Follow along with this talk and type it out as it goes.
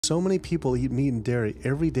So many people eat meat and dairy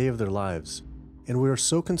every day of their lives, and we are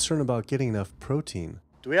so concerned about getting enough protein.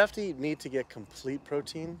 Do we have to eat meat to get complete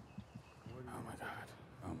protein? Oh my God.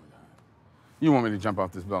 Oh my God. You want me to jump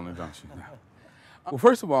off this building, don't you? No. Well,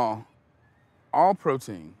 first of all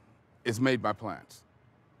protein is made by plants.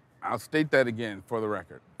 I'll state that again for the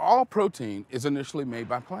record. All protein is initially made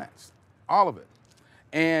by plants, all of it.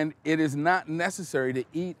 And it is not necessary to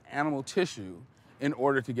eat animal tissue in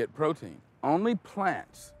order to get protein. Only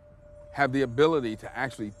plants have the ability to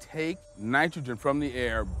actually take nitrogen from the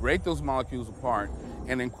air, break those molecules apart,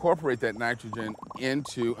 and incorporate that nitrogen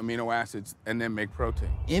into amino acids and then make protein.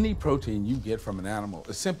 Any protein you get from an animal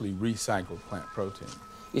is simply recycled plant protein.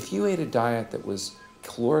 If you ate a diet that was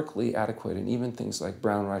calorically adequate, and even things like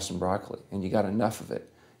brown rice and broccoli, and you got enough of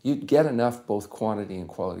it, you'd get enough both quantity and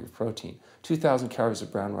quality of protein. 2,000 calories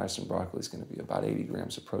of brown rice and broccoli is going to be about 80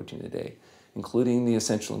 grams of protein a day, including the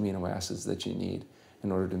essential amino acids that you need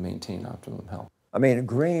in order to maintain optimum health. I mean,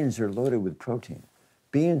 grains are loaded with protein.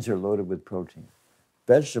 Beans are loaded with protein.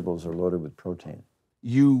 Vegetables are loaded with protein.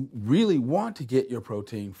 You really want to get your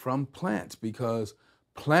protein from plants because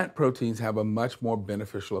plant proteins have a much more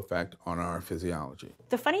beneficial effect on our physiology.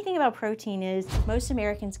 The funny thing about protein is most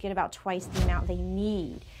Americans get about twice the amount they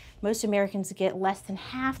need. Most Americans get less than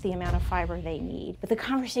half the amount of fiber they need. But the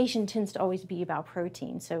conversation tends to always be about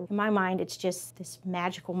protein. So in my mind, it's just this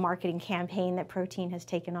magical marketing campaign that protein has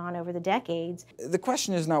taken on over the decades. The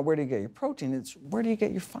question is not where do you get your protein, it's where do you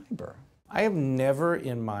get your fiber? I have never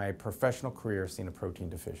in my professional career seen a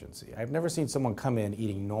protein deficiency. I've never seen someone come in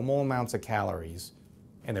eating normal amounts of calories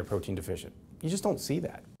and they're protein deficient. You just don't see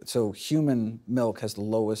that. So human milk has the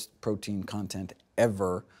lowest protein content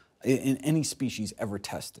ever in any species ever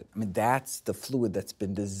tested. I mean, that's the fluid that's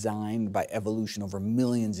been designed by evolution over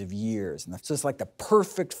millions of years. And that's just like the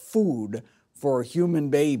perfect food for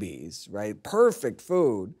human babies, right? Perfect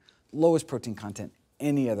food, lowest protein content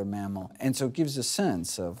any other mammal. And so it gives a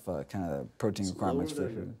sense of kind of the protein requirements for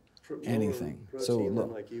food. Anything.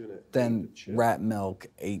 So then rat milk,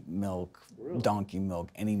 ape milk, donkey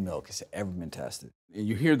milk, any milk has ever been tested. And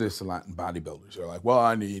you hear this a lot in bodybuilders. They're like, well,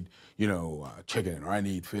 I need, chicken, or I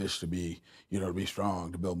need fish to be, to be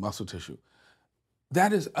strong, to build muscle tissue.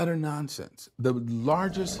 That is utter nonsense. The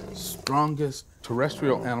largest, strongest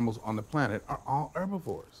terrestrial animals on the planet are all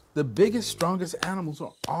herbivores. The biggest, strongest animals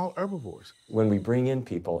are all herbivores. When we bring in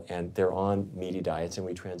people and they're on meaty diets and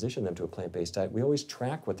we transition them to a plant-based diet, we always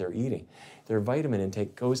track what they're eating. Their vitamin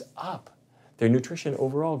intake goes up. Their nutrition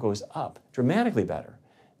overall goes up, dramatically better.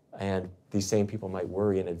 And these same people might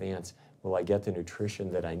worry in advance, will I get the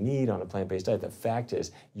nutrition that I need on a plant-based diet? The fact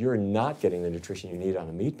is, you're not getting the nutrition you need on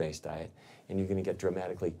a meat-based diet, and you're going to get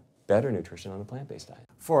dramatically better nutrition on a plant-based diet.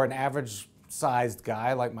 For an average-sized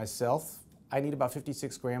guy like myself, I need about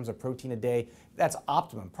 56 grams of protein a day. That's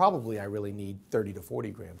optimum. Probably I really need 30 to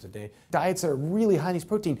 40 grams a day. Diets that are really high in these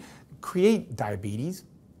protein create diabetes,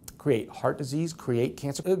 create heart disease, create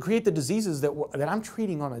cancer, create the diseases that I'm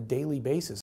treating on a daily basis.